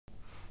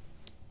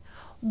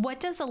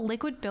What does a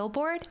liquid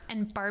billboard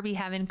and Barbie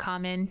have in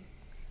common?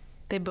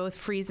 They both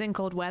freeze in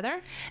cold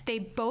weather. They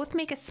both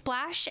make a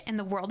splash in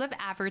the world of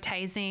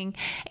advertising.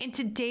 In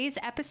today's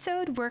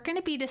episode, we're going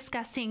to be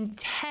discussing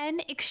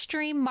 10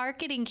 extreme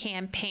marketing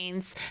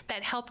campaigns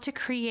that help to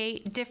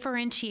create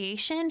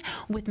differentiation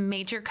with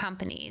major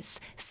companies.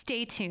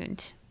 Stay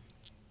tuned.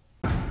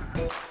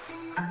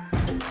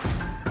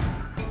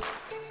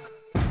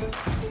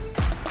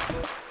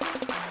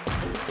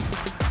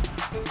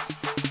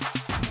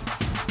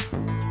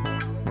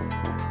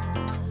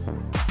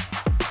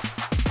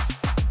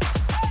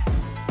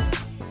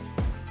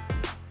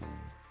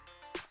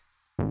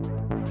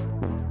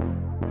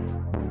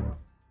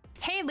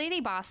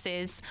 Lady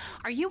bosses,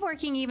 are you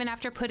working even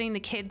after putting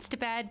the kids to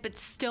bed but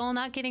still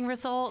not getting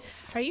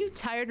results? Are you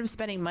tired of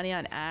spending money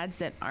on ads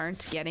that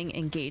aren't getting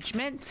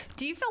engagement?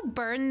 Do you feel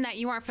burdened that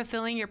you aren't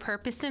fulfilling your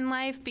purpose in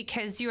life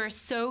because you are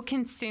so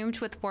consumed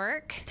with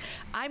work?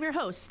 I'm your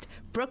host,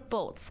 Brooke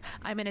Boltz.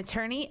 I'm an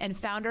attorney and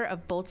founder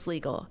of Boltz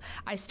Legal.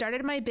 I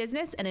started my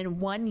business and in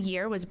 1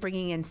 year was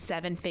bringing in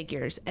 7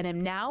 figures and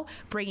am now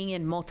bringing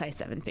in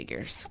multi-7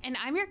 figures. And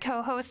I'm your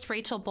co-host,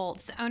 Rachel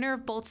Boltz, owner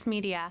of Boltz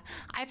Media.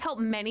 I've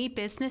helped many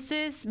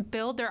businesses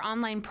build their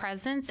online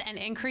presence and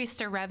increase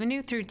their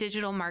revenue through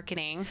digital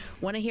marketing.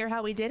 Want to hear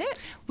how we did it?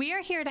 We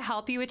are here to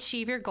help you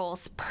achieve your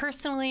goals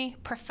personally,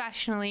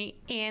 professionally,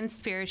 and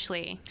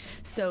spiritually.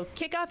 So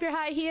kick off your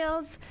high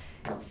heels,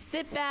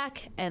 sit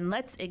back, and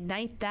let's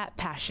ignite that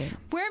passion.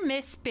 We're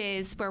Miss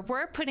Biz, where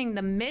we're putting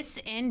the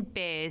Miss in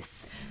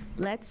biz.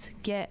 Let's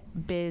get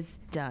biz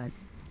done.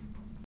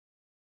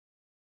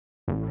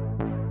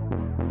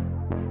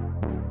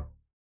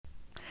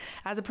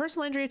 As a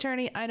personal injury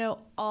attorney, I know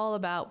all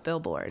about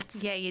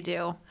billboards. Yeah, you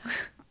do.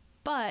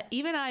 But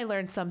even I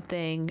learned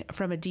something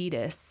from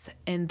Adidas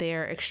in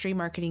their extreme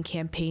marketing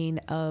campaign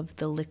of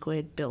the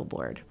liquid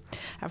billboard.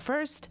 At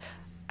first,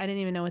 I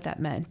didn't even know what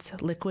that meant,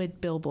 liquid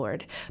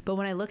billboard. But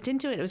when I looked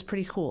into it, it was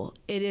pretty cool.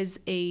 It is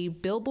a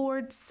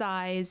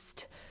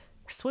billboard-sized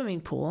swimming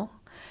pool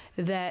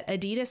that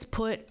Adidas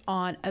put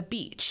on a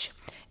beach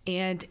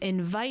and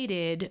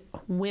invited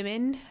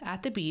women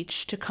at the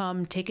beach to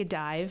come take a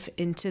dive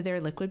into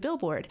their liquid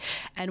billboard.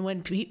 And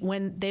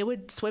when they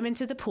would swim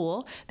into the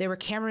pool, there were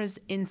cameras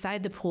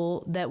inside the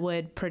pool that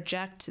would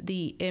project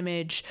the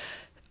image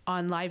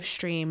on live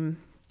stream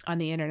on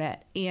the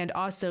internet. And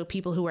also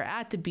people who were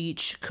at the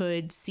beach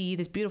could see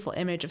this beautiful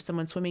image of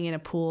someone swimming in a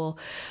pool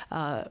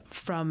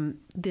from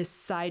this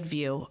side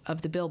view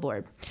of the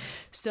billboard.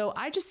 So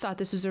I just thought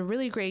this was a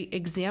really great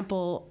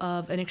example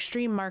of an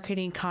extreme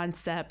marketing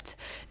concept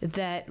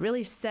that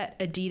really set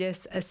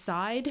Adidas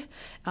aside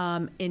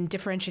in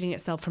differentiating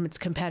itself from its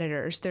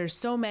competitors. There's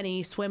so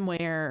many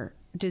swimwear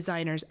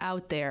designers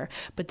out there,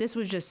 but this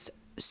was just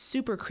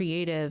super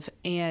creative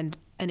and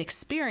an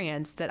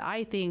experience that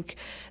I think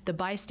the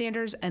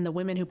bystanders and the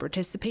women who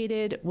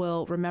participated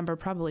will remember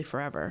probably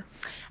forever.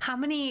 How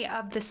many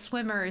of the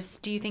swimmers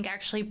do you think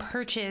actually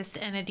purchased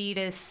an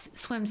Adidas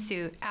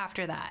swimsuit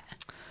after that?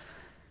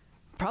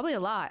 Probably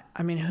a lot.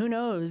 I mean, who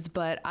knows?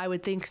 But I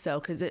would think so,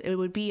 because it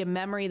would be a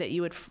memory that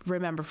you would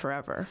remember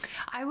forever.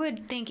 I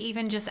would think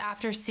even just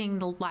after seeing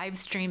the live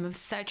stream of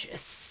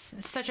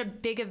such a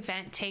big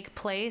event take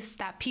place,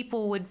 that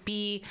people would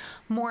be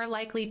more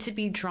likely to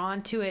be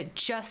drawn to it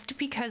just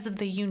because of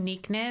the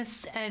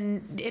uniqueness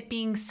and it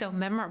being so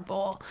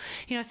memorable.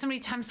 You know, so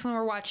many times when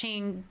we're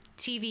watching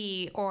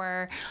TV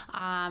or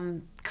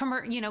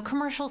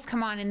commercials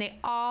come on and they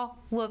all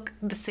look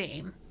the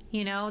same.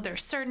 You know,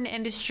 there's certain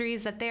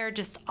industries that they're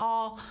just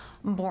all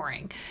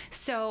boring.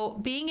 So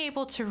being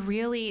able to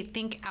really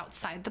think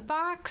outside the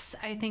box,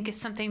 I think, is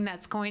something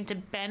that's going to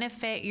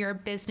benefit your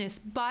business.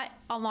 But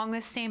along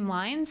the same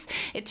lines,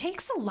 it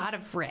takes a lot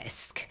of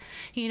risk,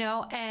 you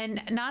know,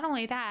 and not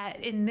only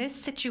that, in this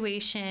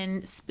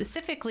situation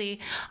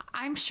specifically,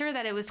 I'm sure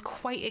that it was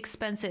quite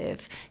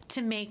expensive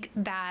to make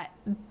that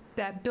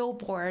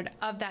billboard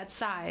of that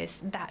size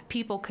that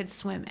people could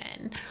swim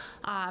in.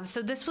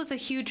 So this was a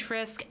huge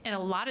risk in a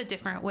lot of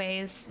different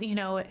ways, you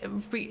know,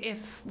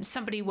 if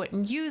somebody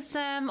wouldn't use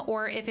them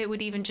or if it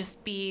would even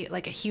just be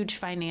like a huge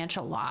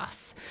financial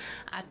loss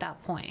at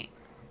that point.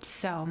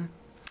 So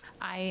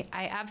I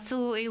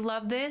absolutely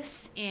love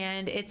this,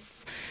 and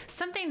it's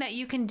something that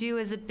you can do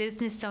as a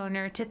business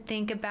owner to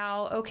think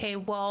about, okay,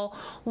 well,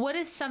 what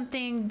is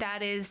something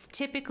that is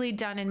typically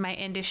done in my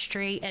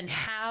industry, and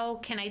how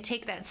can I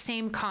take that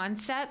same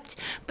concept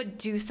but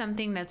do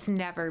something that's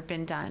never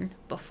been done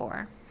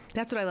before?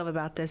 That's what I love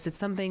about this. It's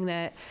something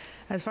that,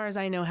 as far as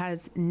I know,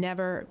 has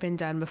never been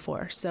done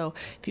before. So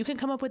if you can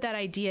come up with that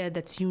idea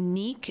that's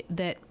unique,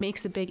 that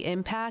makes a big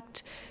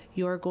impact,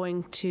 you're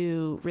going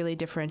to really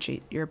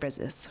differentiate your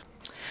business.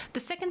 The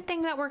second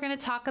thing that we're going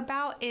to talk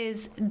about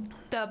is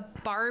the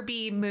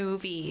Barbie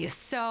movie.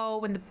 So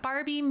when the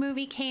Barbie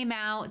movie came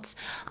out,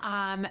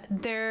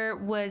 there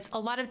was a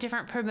lot of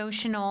different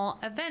promotional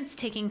events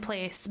taking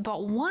place.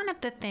 But one of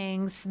the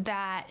things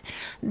that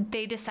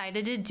they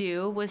decided to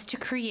do was to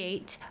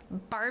create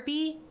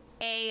Barbie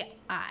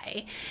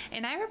AI.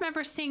 And I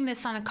remember seeing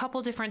this on a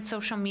couple different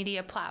social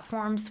media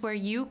platforms where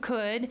you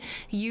could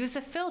use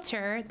a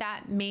filter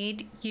that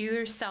made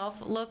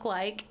yourself look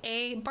like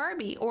a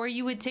Barbie, or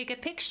you would take a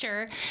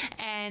picture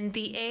and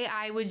the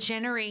AI would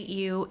generate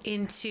you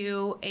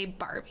into a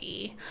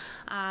Barbie.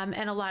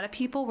 And a lot of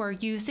people were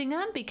using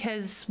them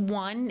because,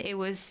 one, it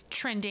was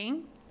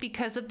trending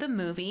because of the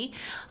movie,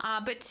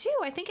 but two,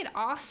 I think it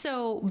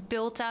also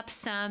built up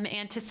some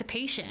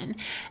anticipation.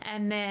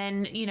 And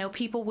then,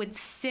 people would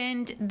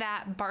send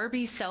that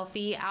Barbie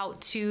selfie out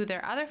to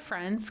their other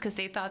friends because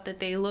they thought that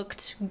they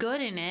looked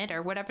good in it,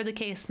 or whatever the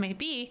case may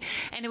be,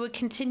 and it would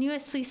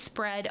continuously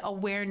spread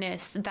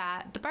awareness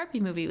that the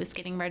Barbie movie was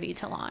getting ready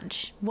to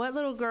launch. What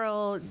little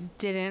girl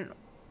didn't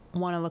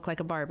want to look like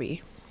a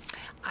Barbie?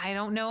 I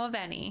don't know of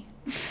any.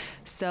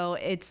 So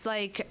it's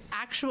like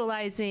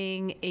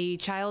actualizing a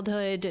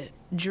childhood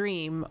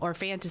dream or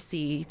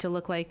fantasy to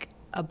look like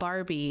a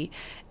Barbie,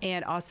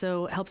 and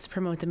also helps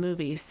promote the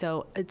movie.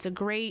 So it's a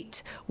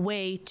great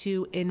way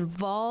to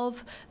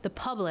involve the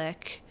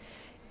public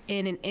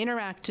in an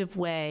interactive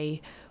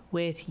way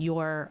with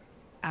your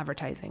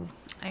advertising.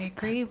 I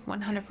agree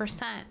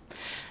 100%.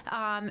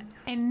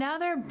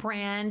 Another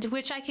brand,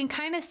 which I can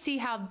kind of see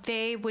how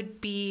they would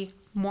be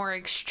more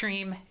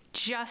extreme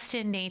just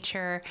in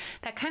nature,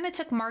 that kind of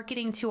took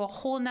marketing to a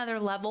whole nother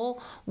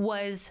level,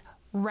 was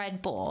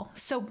Red Bull.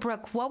 So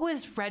Brooke, what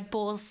was Red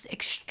Bull's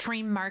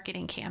extreme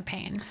marketing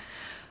campaign?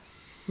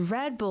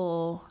 Red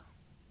Bull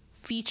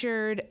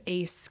featured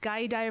a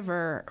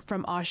skydiver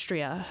from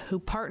Austria who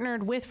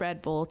partnered with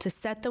Red Bull to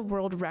set the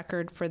world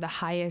record for the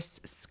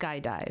highest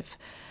skydive.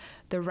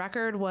 The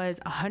record was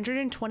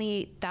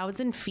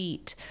 128,000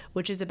 feet,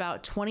 which is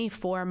about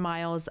 24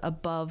 miles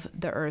above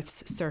the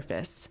Earth's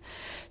surface.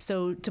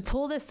 So to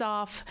pull this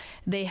off,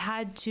 they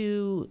had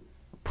to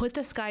put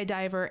the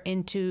skydiver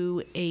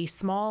into a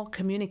small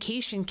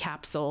communication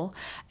capsule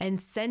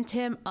and sent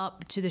him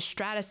up to the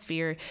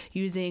stratosphere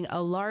using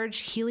a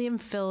large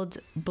helium-filled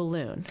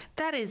balloon.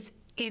 That is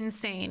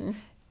insane.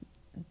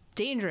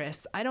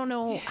 Dangerous. I don't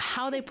know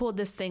how they pulled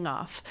this thing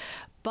off,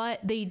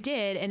 but they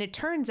did, and it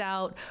turns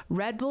out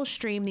Red Bull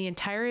streamed the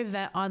entire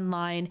event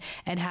online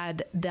and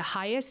had the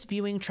highest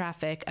viewing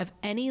traffic of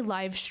any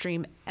live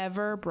stream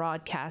ever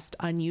broadcast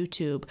on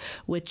YouTube,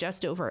 with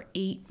just over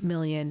 8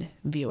 million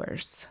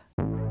viewers.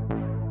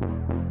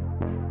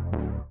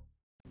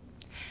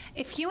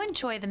 If you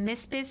enjoy the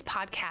Miss Biz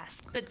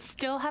podcast but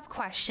still have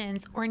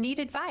questions or need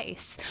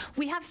advice,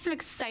 we have some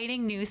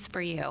exciting news for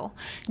you.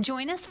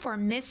 Join us for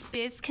Miss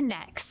Biz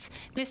Connects.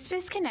 Miss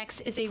Biz Connects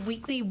is a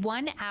weekly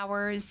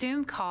 1-hour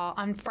Zoom call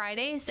on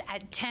Fridays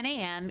at 10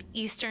 a.m.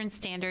 Eastern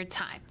Standard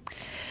Time.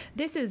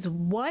 This is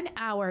 1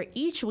 hour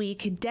each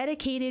week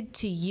dedicated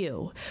to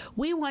you.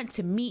 We want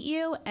to meet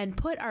you and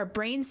put our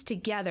brains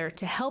together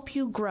to help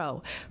you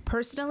grow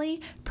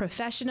personally,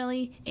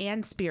 professionally,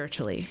 and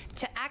spiritually.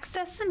 To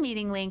access the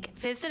meeting link,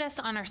 visit us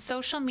on our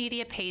social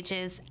media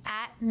pages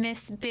at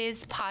Miss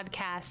Biz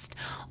Podcast,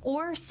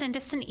 or send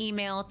us an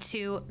email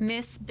to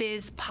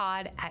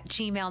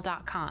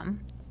missbizpod@gmail.com.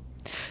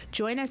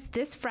 Join us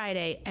this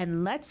Friday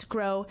and let's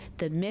grow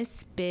the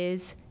Miss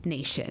Biz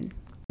Nation.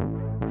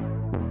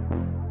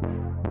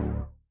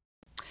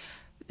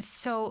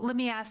 So let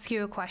me ask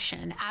you a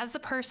question. As a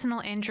personal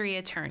injury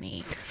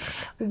attorney,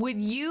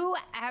 would you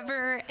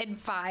ever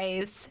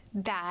advise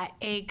that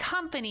a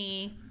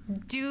company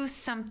do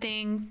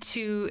something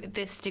to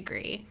this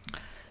degree?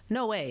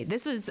 No way.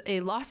 This was a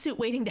lawsuit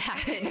waiting to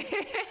happen.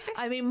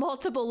 I mean,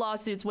 multiple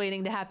lawsuits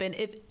waiting to happen.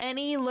 If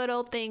any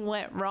little thing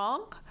went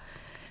wrong,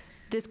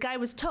 this guy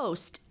was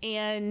toast,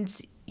 and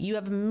you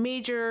have a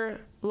major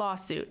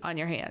lawsuit on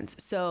your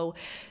hands. So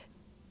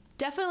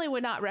definitely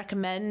would not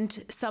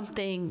recommend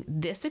something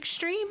this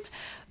extreme,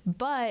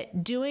 but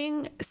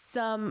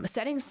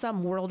setting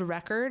some world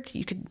record.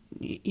 You could,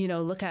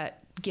 look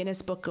at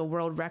Guinness Book of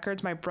World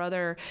Records. My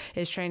brother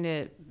is trying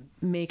to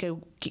make a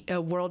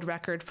world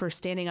record for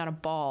standing on a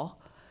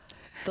ball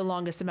the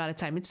longest amount of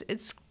time.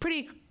 It's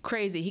pretty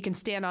crazy. He can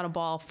stand on a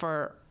ball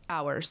for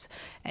hours,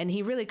 and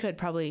he really could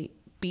probably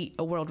beat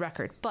a world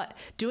record. But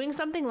doing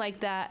something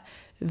like that,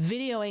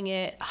 videoing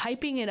it,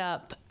 hyping it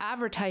up,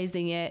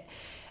 advertising it,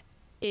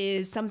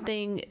 is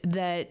something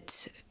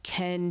that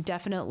can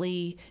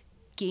definitely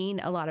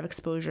gain a lot of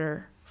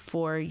exposure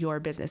for your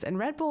business. And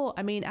Red Bull,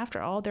 I mean, after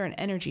all, they're an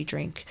energy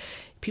drink.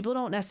 People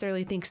don't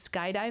necessarily think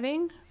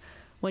skydiving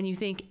when you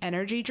think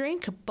energy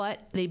drink,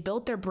 but they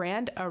built their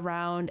brand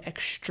around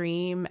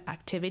extreme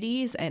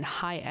activities and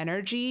high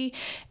energy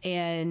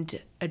and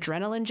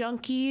adrenaline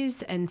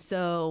junkies. And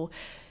so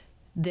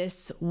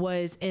this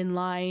was in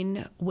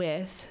line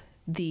with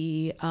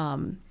the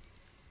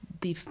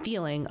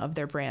feeling of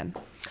their brand.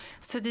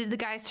 So did the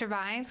guy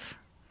survive?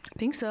 I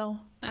think so.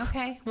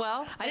 Okay.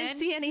 Well, I didn't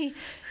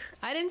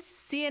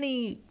see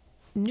any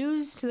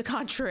news to the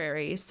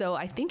contrary. So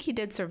I think he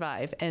did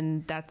survive,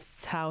 and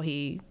that's how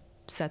he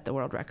set the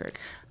world record.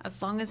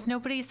 As long as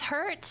nobody's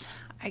hurt,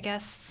 I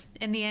guess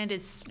in the end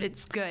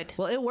it's good.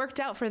 Well, it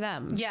worked out for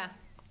them. Yeah.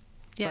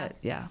 Yeah. But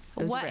yeah,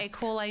 it was What a risk.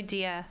 cool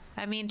idea.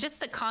 I mean, just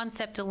the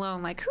concept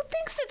alone, like, who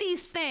thinks of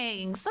these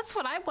things? That's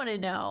what I want to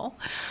know.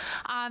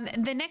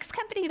 The next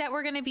company that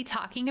we're going to be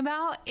talking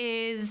about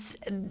is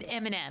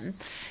M&M.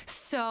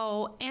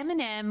 So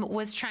M&M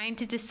was trying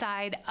to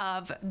decide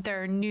of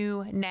their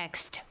new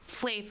next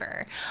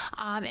flavor.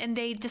 And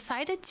they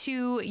decided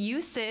to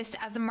use this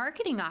as a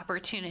marketing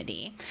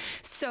opportunity.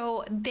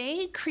 So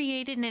they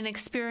created an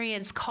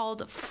experience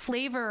called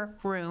Flavor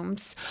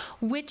Rooms,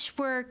 which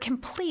were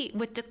complete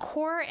with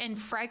decor and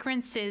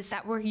fragrances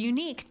that were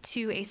unique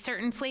to a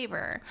certain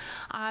flavor.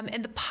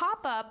 And the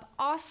pop-up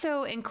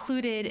also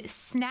included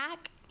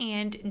snack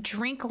and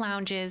drink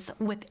lounges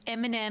with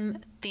M&M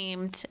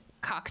themed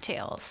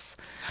cocktails.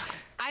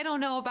 I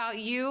don't know about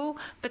you,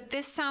 but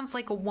this sounds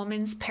like a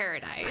woman's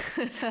paradise.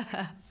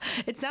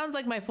 It sounds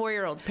like my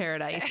 4-year-old's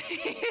paradise.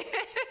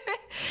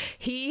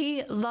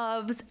 He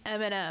loves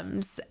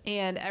M&Ms,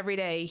 and every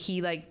day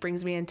he like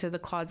brings me into the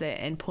closet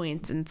and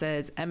points and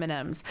says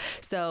M&Ms.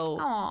 So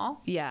Aw.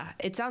 yeah,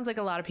 it sounds like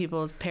a lot of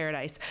people's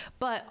paradise.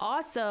 But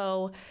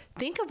also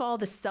think of all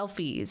the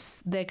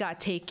selfies that got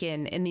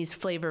taken in these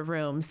flavor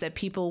rooms that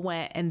people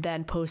went and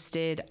then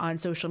posted on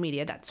social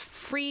media. That's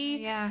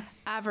free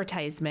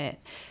advertisement.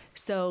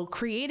 So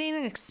creating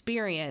an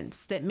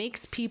experience that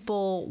makes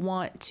people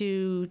want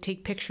to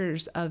take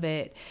pictures of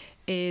it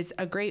is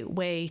a great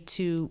way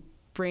to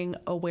bring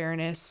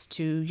awareness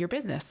to your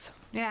business.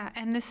 Yeah,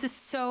 and this is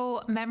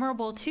so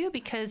memorable too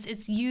because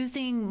it's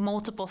using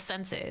multiple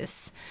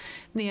senses,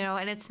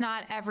 and it's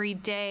not every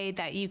day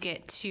that you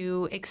get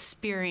to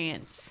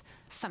experience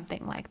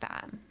something like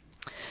that.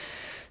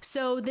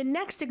 So the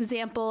next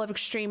example of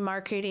extreme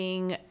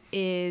marketing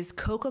is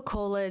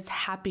Coca-Cola's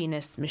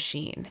Happiness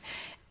Machine.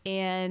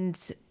 And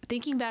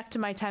thinking back to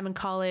my time in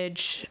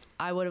college,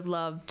 I would have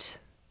loved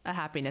a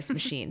happiness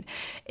machine.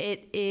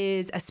 It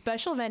is a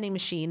special vending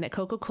machine that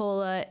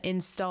Coca-Cola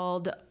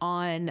installed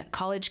on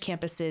college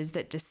campuses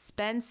that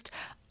dispensed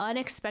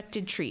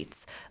unexpected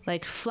treats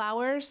like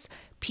flowers,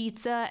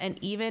 pizza, and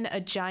even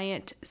a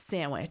giant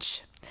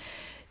sandwich.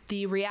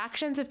 The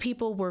reactions of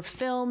people were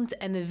filmed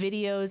and the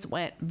videos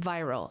went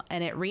viral,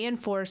 and it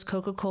reinforced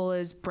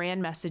Coca-Cola's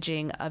brand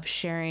messaging of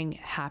sharing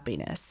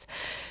happiness.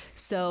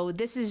 So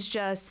this is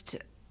just,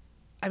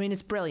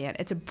 it's brilliant.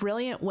 It's a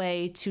brilliant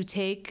way to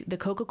take the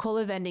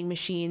Coca-Cola vending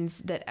machines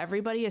that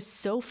everybody is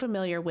so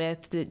familiar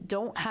with that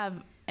don't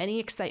have any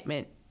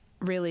excitement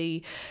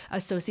really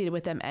associated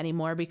with them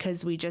anymore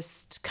because we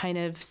just kind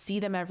of see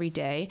them every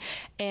day,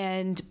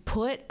 and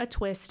put a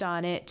twist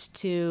on it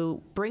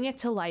to bring it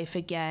to life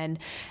again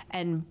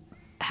and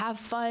have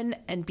fun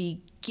and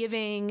be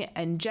giving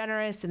and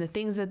generous and the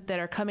things that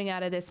are coming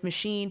out of this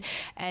machine,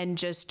 and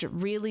just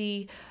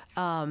really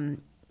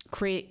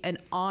create an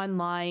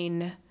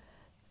online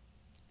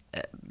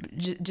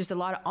just a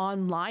lot of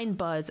online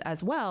buzz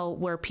as well,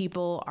 where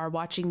people are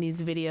watching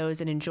these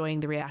videos and enjoying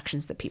the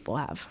reactions that people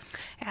have.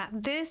 Yeah,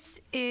 this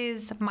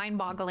is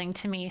mind-boggling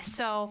to me.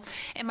 So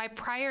in my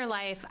prior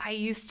life, I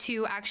used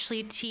to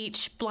actually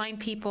teach blind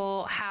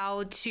people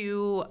how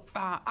to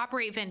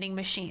operate vending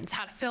machines,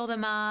 how to fill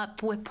them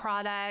up with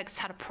products,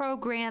 how to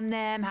program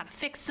them, how to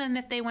fix them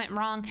if they went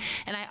wrong.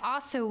 And I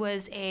also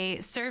was a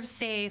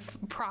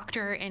ServSafe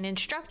proctor and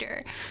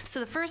instructor.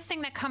 So the first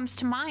thing that comes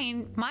to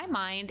my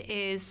mind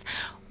is,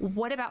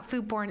 what about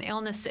foodborne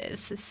illnesses?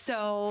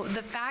 So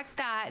the fact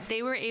that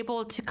they were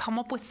able to come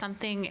up with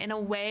something in a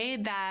way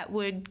that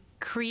would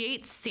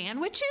create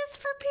sandwiches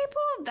for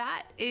people,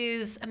 that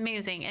is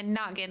amazing, and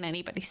not getting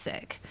anybody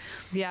sick.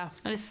 Yeah.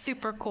 That is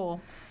super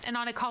cool. And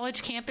on a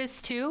college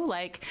campus too,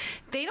 like,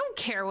 they don't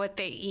care what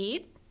they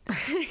eat.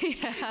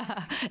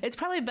 Yeah. It's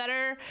probably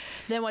better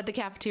than what the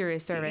cafeteria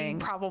is serving.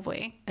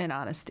 Probably. In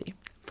honesty.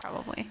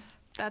 Probably.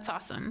 That's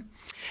awesome.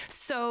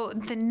 So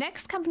the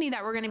next company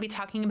that we're going to be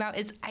talking about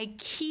is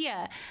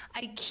IKEA.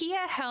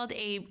 IKEA held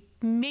a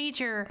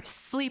major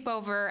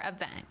sleepover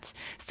event.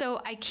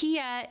 So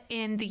IKEA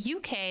in the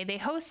UK, they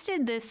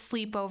hosted this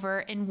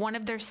sleepover in one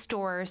of their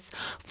stores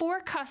for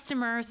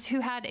customers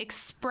who had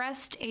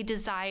expressed a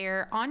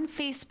desire on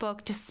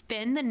Facebook to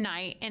spend the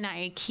night in an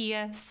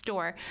IKEA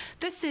store.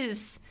 This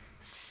is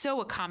so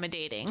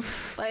accommodating.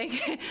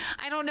 Like,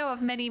 I don't know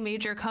of many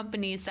major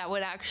companies that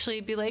would actually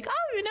be like,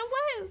 oh, you know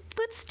what?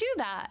 Let's do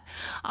that.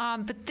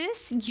 But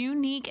this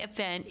unique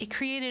event, it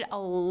created a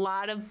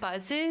lot of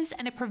buzzes,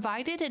 and it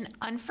provided an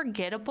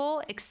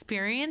unforgettable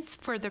experience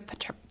for the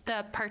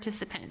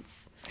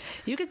participants.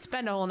 You could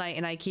spend a whole night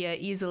in IKEA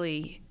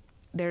easily.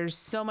 There's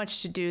so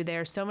much to do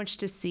there, so much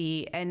to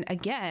see. And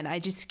again, I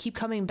just keep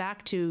coming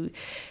back to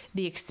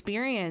the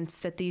experience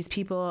that these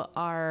people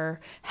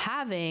are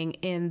having.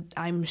 And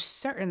I'm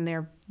certain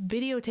they're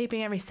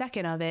videotaping every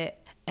second of it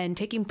and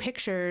taking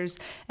pictures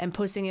and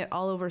posting it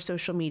all over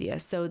social media.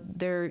 So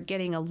they're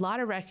getting a lot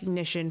of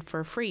recognition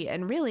for free.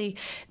 And really,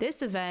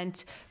 this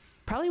event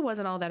probably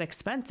wasn't all that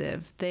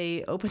expensive.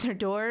 They opened their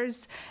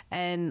doors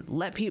and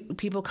let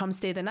people come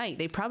stay the night.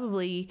 They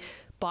probably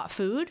bought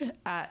food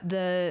at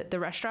the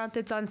restaurant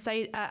that's on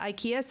site at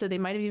IKEA, so they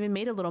might have even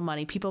made a little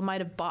money. People might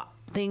have bought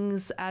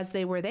things as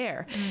they were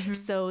there.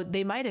 So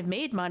they might have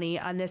made money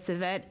on this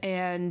event,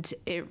 and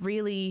it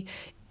really,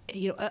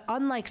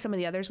 unlike some of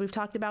the others we've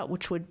talked about,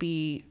 which would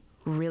be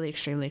really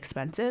extremely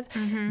expensive,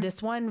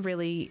 this one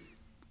really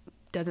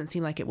doesn't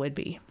seem like it would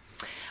be.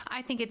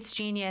 I think it's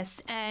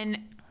genius. And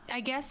I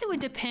guess it would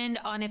depend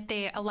on if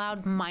they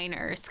allowed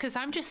minors, because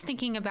I'm just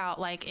thinking about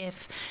like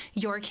if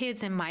your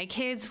kids and my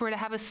kids were to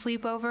have a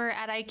sleepover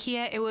at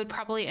IKEA, it would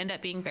probably end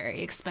up being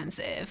very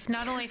expensive,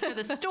 not only for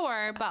the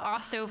store, but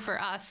also for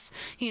us,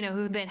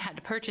 who then had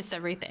to purchase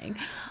everything.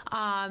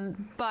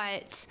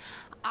 But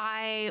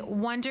I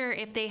wonder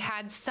if they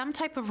had some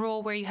type of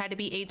rule where you had to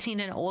be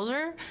 18 and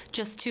older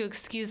just to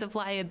excuse of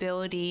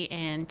liability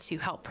and to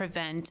help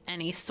prevent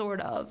any sort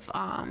of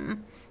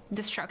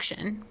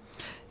destruction.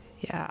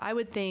 Yeah, I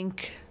would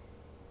think,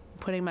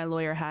 putting my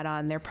lawyer hat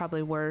on, there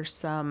probably were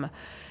some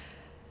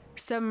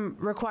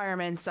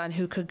requirements on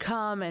who could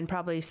come and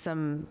probably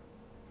some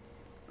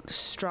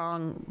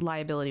strong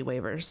liability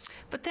waivers.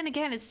 But then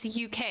again, it's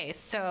the UK,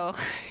 so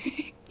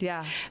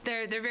yeah,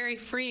 they're very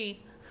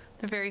free.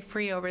 They're very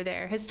free over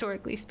there,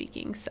 historically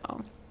speaking.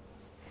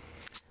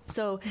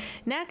 So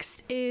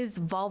next is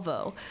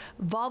Volvo.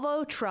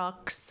 Volvo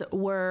trucks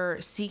were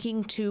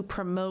seeking to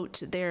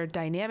promote their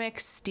dynamic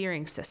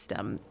steering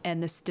system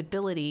and the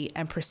stability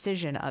and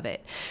precision of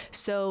it.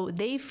 So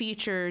they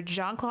featured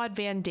Jean-Claude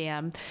Van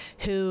Damme,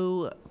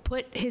 who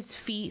put his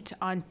feet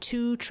on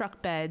 2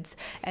 truck beds,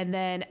 and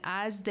then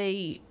as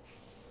they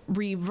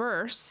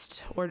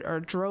reversed or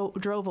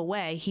drove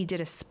away, he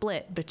did a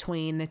split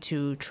between the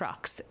 2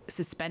 trucks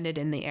suspended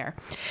in the air.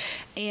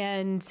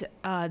 And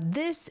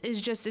this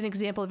is just an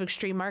example of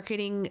extreme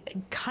marketing,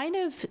 kind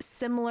of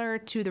similar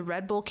to the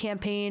Red Bull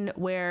campaign,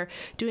 where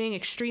doing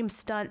extreme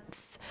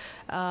stunts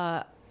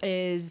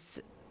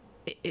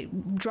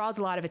it draws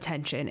a lot of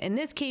attention. In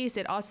this case,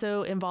 it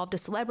also involved a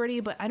celebrity,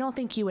 but I don't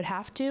think you would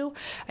have to.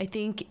 I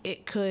think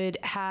it could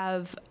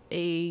have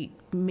a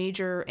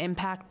major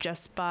impact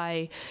just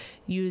by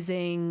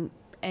using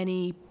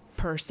any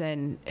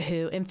person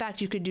who, in fact,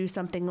 you could do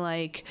something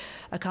like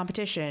a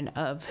competition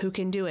of who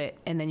can do it,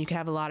 and then you could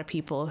have a lot of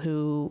people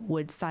who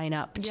would sign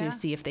up to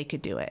see if they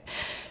could do it.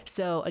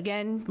 So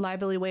again,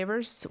 liability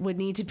waivers would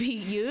need to be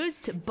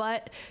used,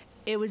 but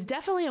it was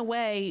definitely a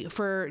way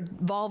for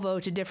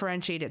Volvo to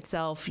differentiate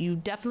itself. You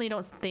definitely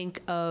don't think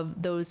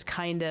of those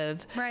kind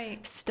of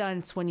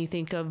stunts when you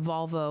think of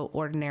Volvo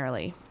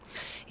ordinarily.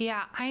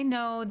 Yeah, I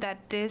know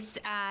that this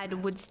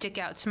ad would stick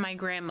out to my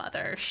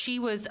grandmother. She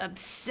was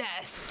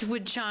obsessed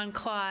with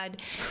Jean-Claude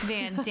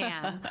Van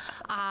Damme.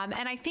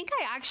 And I think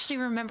I actually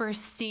remember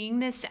seeing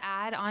this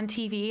ad on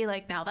TV,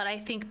 like now that I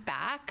think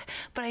back,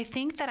 but I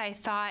think that I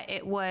thought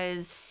it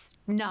was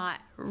not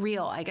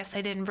real. I guess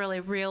I didn't really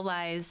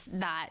realize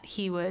that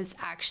he was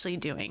actually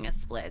doing a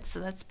split. So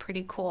that's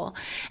pretty cool.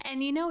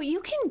 And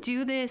you can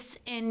do this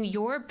in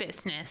your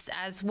business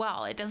as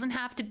well. It doesn't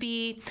have to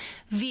be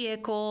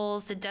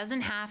vehicles. It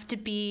doesn't have to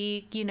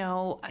be,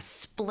 a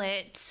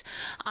split.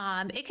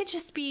 It could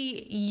just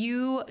be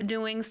you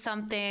doing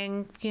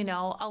something,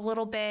 a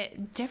little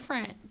bit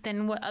different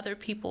than what other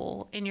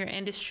people in your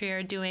industry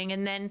are doing.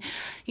 And then,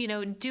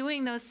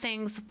 doing those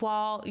things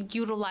while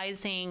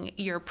utilizing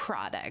your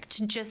product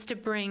just to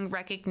bring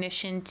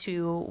recognition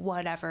to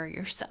whatever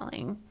you're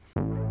selling.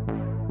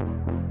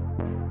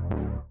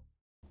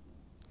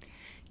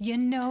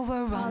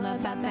 We're all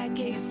about that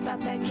case,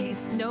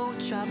 no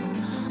trouble.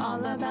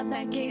 All about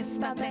that case,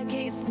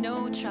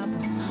 no trouble.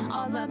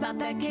 All about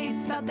that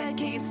case,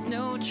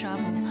 no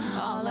trouble.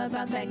 All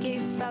about that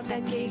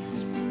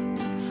case.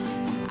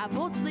 At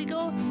Volts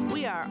Legal,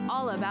 we are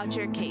all about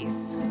your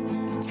case.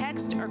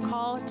 Text or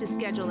call to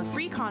schedule a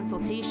free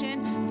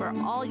consultation for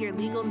all your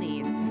legal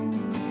needs.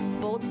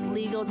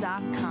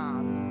 VoltsLegal.com.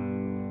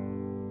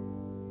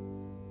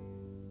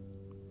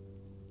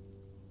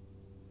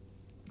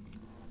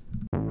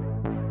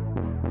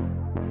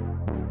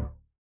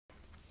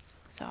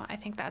 So I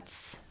think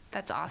that's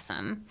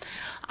awesome.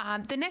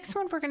 The next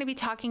one we're going to be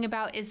talking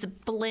about is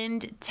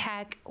Blend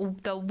Tech,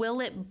 the Will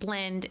It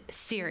Blend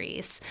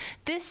series.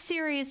 This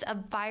series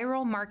of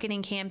viral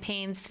marketing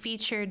campaigns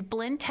featured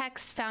Blend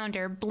Tech's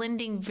founder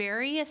blending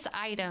various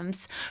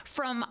items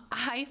from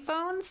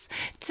iPhones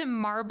to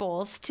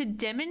marbles to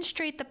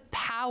demonstrate the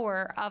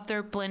power of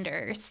their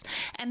blenders.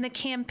 And the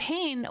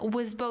campaign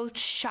was both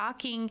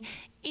shocking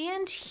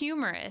and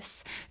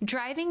humorous,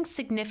 driving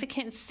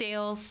significant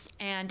sales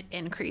and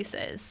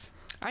increases.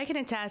 I can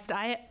attest,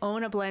 I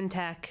own a Blend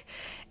Tech,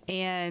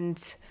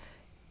 and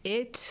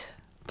it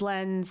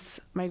blends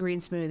my green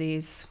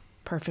smoothies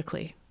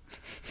perfectly.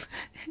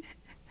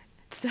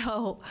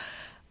 So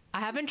I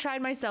haven't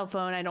tried my cell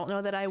phone. I don't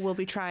know that I will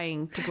be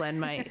trying to blend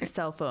my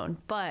cell phone,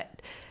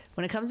 but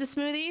when it comes to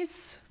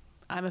smoothies,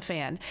 I'm a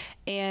fan.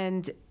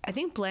 And I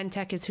think Blend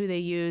Tech is who they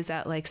use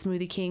at like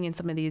Smoothie King and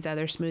some of these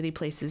other smoothie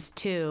places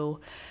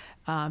too,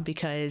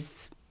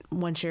 because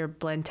once you're a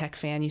Blend Tech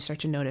fan, you start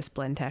to notice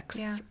Blend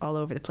Techs all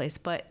over the place.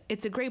 But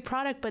it's a great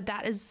product, but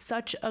that is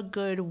such a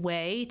good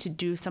way to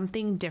do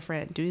something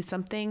different, do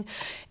something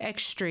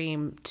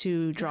extreme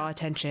to draw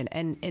attention.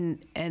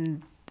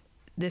 And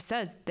this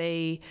says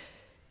they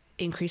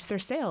increase their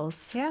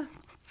sales. Yeah.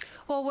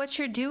 Well, what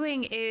you're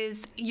doing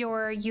is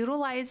you're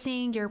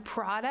utilizing your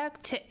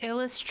product to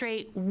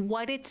illustrate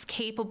what it's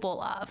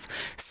capable of.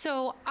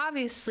 So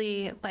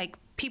obviously, like,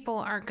 people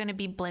aren't going to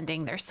be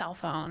blending their cell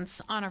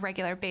phones on a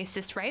regular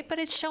basis, right? But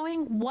it's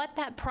showing what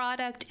that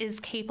product is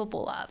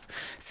capable of.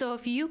 So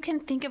if you can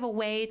think of a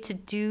way to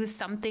do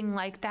something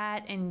like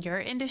that in your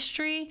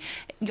industry,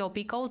 you'll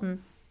be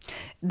golden.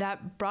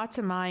 That brought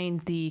to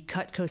mind the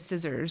Cutco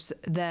scissors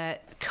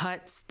that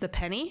cuts the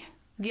penny.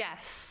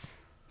 Yes.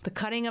 The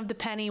cutting of the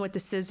penny with the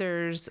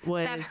scissors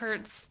was...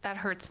 That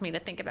hurts me to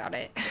think about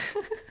it.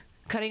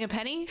 Cutting a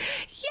penny?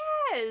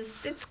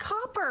 Yes, it's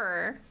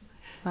copper.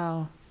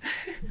 Oh.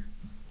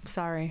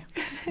 Sorry.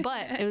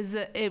 But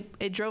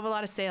it drove a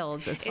lot of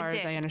sales as far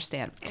as I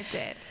understand. It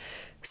did.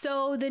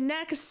 So the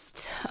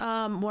next,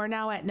 we're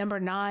now at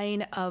number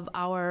 9 of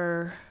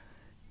our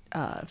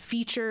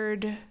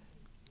featured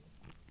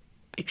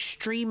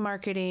extreme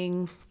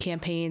marketing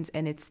campaigns,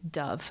 and it's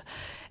Dove.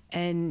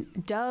 And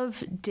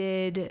Dove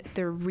did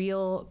the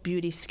Real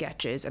Beauty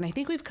sketches. And I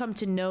think we've come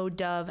to know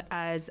Dove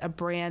as a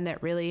brand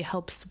that really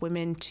helps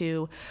women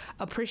to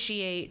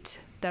appreciate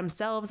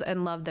themselves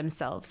and love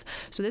themselves.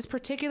 So this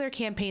particular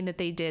campaign that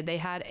they did, they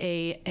had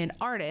an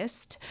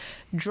artist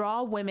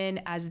draw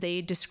women as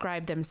they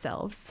describe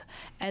themselves,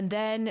 and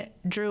then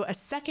drew a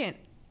second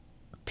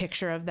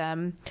picture of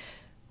them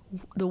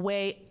the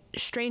way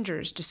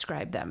strangers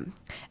describe them,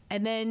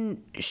 and then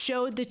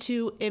showed the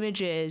two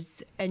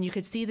images, and you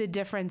could see the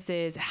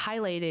differences,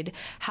 highlighted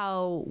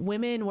how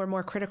women were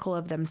more critical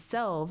of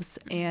themselves,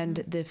 and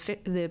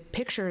the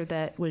picture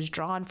that was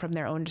drawn from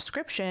their own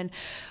description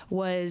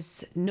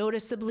was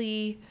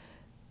noticeably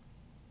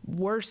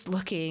worse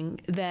looking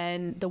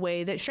than the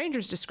way that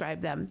strangers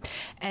describe them.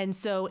 And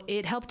so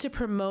it helped to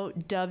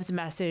promote Dove's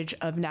message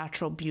of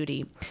natural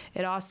beauty.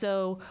 It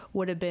also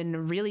would have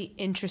been really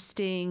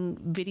interesting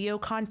video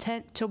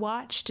content to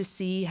watch to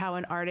see how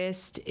an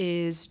artist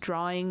is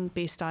drawing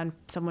based on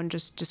someone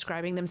just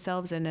describing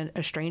themselves and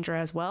a stranger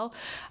as well.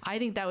 I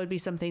think that would be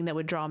something that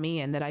would draw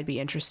me in, that I'd be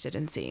interested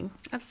in seeing.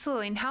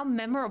 Absolutely. And how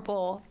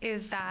memorable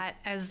is that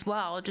as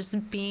well,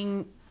 just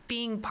being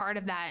part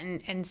of that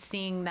and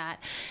seeing that.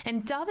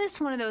 And Dove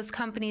is one of those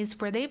companies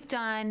where they've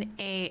done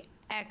a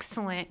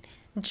excellent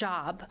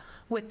job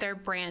with their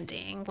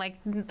branding.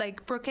 Like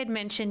Brooke had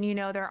mentioned,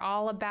 they're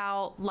all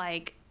about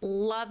like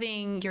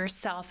loving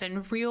yourself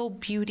and real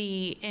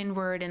beauty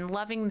inward and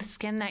loving the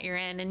skin that you're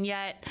in. And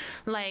yet,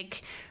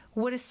 like,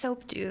 what does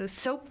soap do?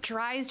 Soap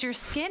dries your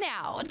skin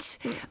out.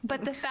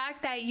 But the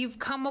fact that you've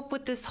come up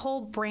with this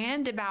whole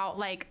brand about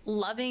like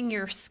loving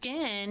your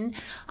skin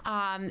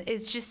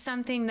is just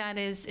something that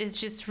is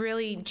just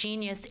really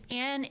genius,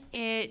 and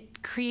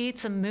it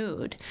creates a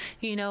mood.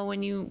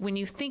 When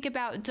you think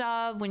about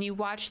Dove, when you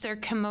watch their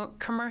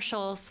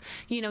commercials,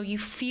 you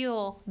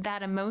feel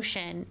that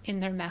emotion in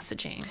their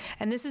messaging.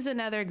 And this is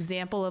another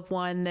example of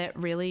one that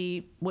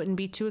really wouldn't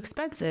be too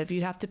expensive.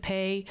 You'd have to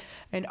pay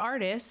an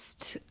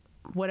artist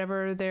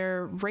whatever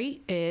their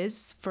rate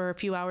is for a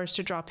few hours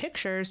to draw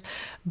pictures,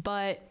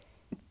 but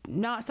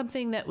not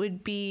something that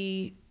would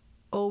be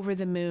over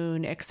the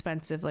moon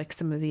expensive like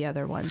some of the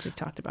other ones we've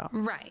talked about.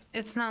 Right.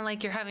 It's not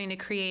like you're having to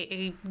create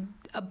a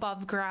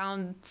above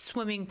ground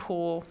swimming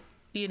pool,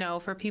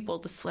 for people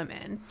to swim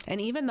in.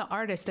 And even the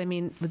artist,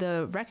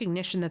 the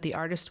recognition that the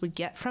artist would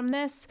get from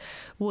this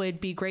would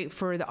be great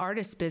for the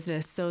artist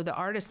business. So the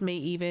artist may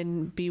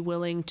even be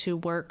willing to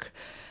work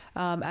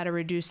at a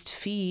reduced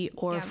fee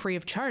or free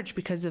of charge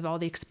because of all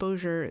the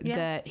exposure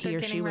that he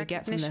or she would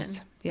get from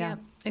this. Yeah,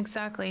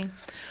 exactly.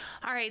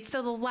 All right,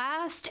 so the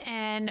last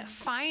and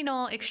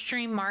final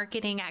extreme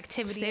marketing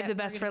activity. Save the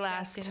best for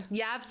last.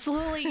 Yeah,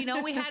 absolutely.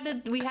 We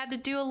had to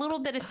do a little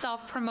bit of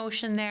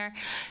self-promotion there.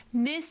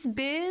 Miss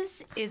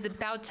Biz is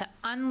about to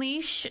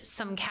unleash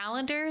some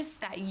calendars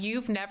that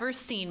you've never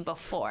seen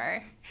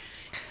before.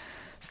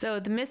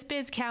 So the Miss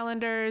Biz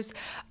calendars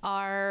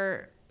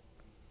are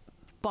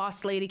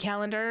boss lady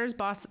calendars,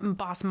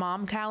 boss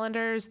mom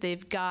calendars.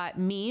 They've got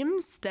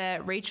memes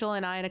that Rachel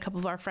and I and a couple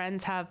of our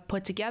friends have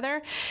put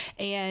together,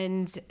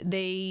 and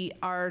they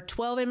are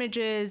 12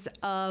 images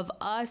of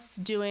us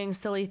doing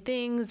silly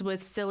things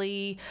with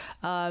silly,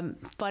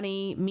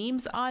 funny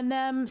memes on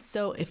them.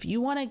 So if you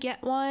want to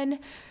get one,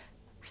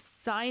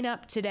 sign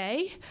up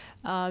today.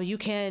 You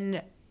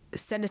can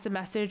send us a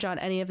message on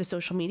any of the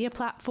social media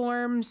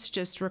platforms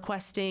just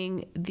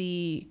requesting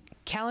the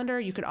calendar.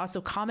 You can also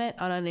comment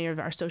on any of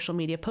our social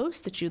media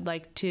posts that you'd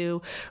like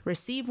to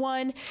receive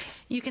one.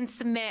 You can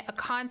submit a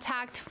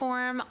contact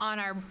form on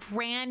our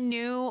brand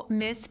new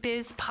Miss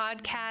Biz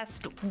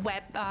podcast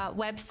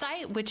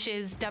website, which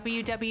is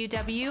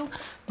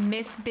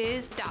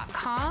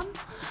www.missbiz.com,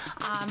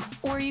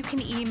 or you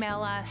can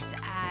email us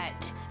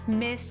at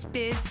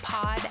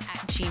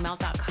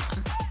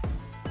missbizpod@gmail.com.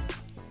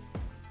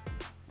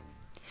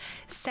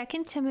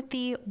 2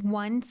 Timothy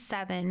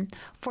 1:7,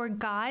 for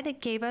God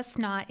gave us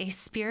not a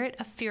spirit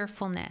of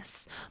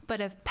fearfulness,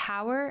 but of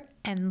power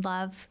and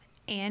love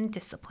and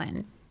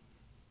discipline.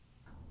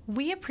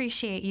 We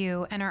appreciate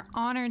you and are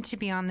honored to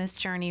be on this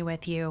journey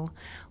with you.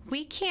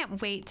 We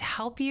can't wait to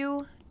help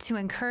you, to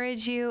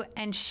encourage you,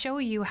 and show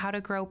you how to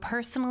grow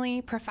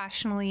personally,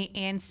 professionally,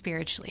 and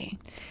spiritually.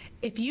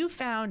 If you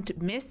found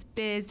Miss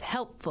Biz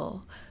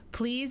helpful,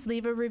 please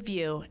leave a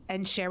review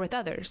and share with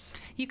others.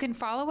 You can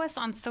follow us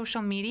on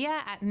social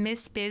media at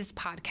Miss Biz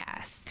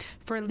Podcast.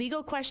 For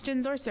legal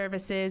questions or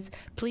services,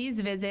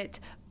 please visit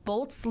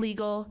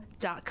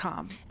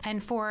boltslegal.com.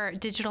 And for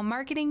digital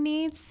marketing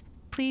needs,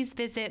 please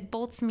visit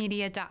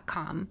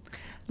boltsmedia.com.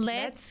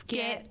 Let's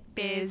get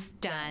biz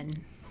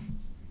done.